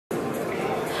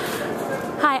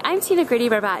I'm Tina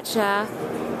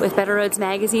Grady-Barbacha with Better Roads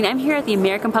Magazine. I'm here at the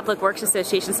American Public Works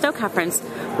Association Snow Conference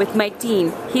with Mike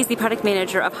Dean. He's the product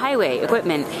manager of highway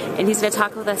equipment, and he's going to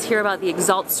talk with us here about the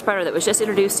Exalt spreader that was just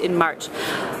introduced in March.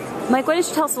 Mike, why don't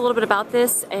you tell us a little bit about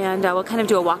this, and we'll kind of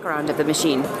do a walk around of the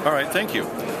machine. All right, thank you.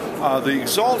 The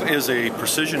Exalt is a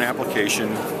precision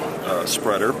application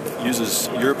spreader. Uses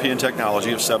European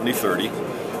technology of 70/30,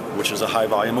 which is a high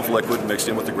volume of liquid mixed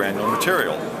in with the granular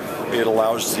material. It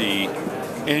allows the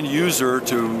end user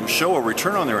to show a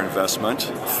return on their investment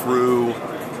through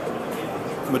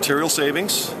material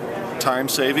savings, time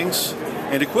savings,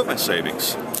 and equipment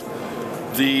savings.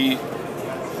 The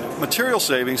material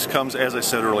savings comes, as I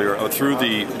said earlier, through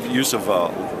the use of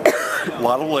a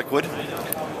lot of liquid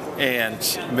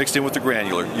and mixed in with the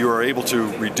granular. You are able to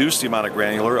reduce the amount of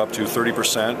granular up to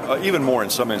 30%, even more in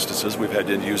some instances. We've had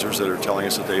end users that are telling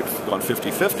us that they've gone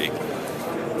 50-50.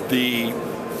 The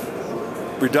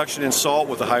reduction in salt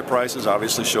with the high prices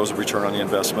obviously shows a return on the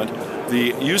investment.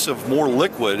 The use of more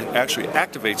liquid actually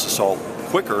activates the salt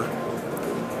quicker,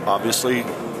 obviously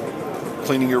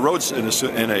cleaning your roads in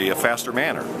a faster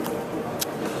manner.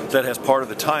 That has part of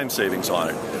the time savings on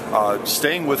it.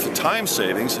 Staying with the time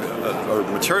savings, or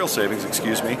material savings,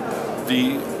 excuse me,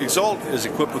 the Exalt is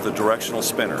equipped with a directional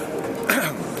spinner.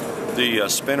 The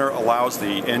spinner allows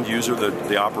the end user,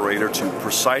 the operator, to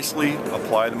precisely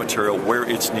apply the material where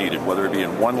it's needed, whether it be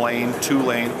in 1-lane,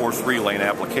 2-lane, or 3-lane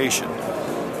application.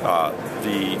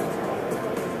 The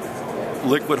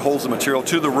liquid holds the material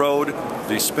to the road.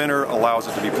 The spinner allows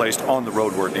it to be placed on the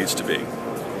road where it needs to be.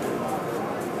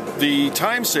 The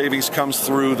time savings comes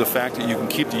through the fact that you can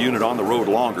keep the unit on the road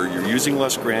longer. You're using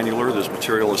less granular. This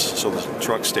material is so the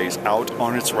truck stays out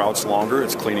on its routes longer.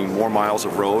 It's cleaning more miles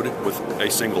of road with a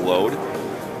single load.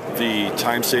 The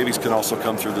time savings can also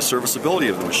come through the serviceability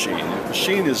of the machine. The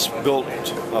machine is built,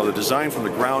 the design from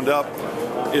the ground up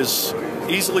is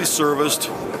easily serviced,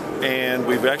 and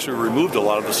we've actually removed a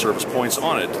lot of the service points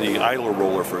on it. The idler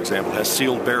roller, for example, has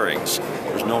sealed bearings.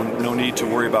 There's no need to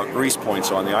worry about grease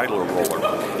points on the idler roller.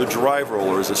 The drive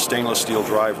roller is a stainless steel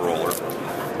drive roller,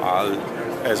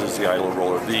 as is the idler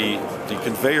roller. The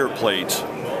conveyor plate,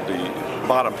 the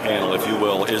bottom panel, if you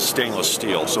will, is stainless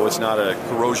steel, so it's not a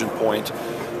corrosion point.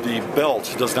 The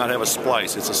belt does not have a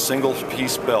splice. It's a single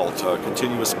piece belt, a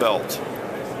continuous belt.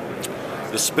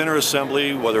 The spinner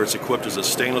assembly, whether it's equipped as a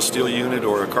stainless steel unit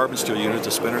or a carbon steel unit,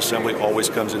 the spinner assembly always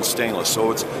comes in stainless.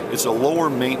 So it's a lower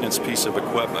maintenance piece of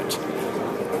equipment.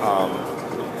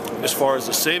 As far as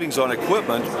the savings on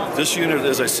equipment, this unit,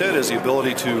 as I said, has the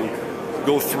ability to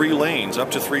go 3 lanes,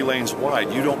 up to 3 lanes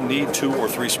wide. You don't need 2 or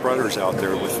 3 spreaders out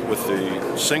there. With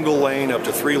the single lane up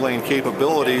to 3-lane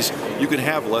capabilities, you can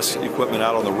have less equipment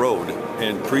out on the road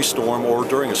in pre-storm or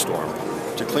during a storm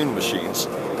to clean the machines.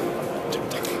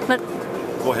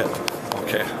 Go ahead.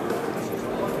 Okay.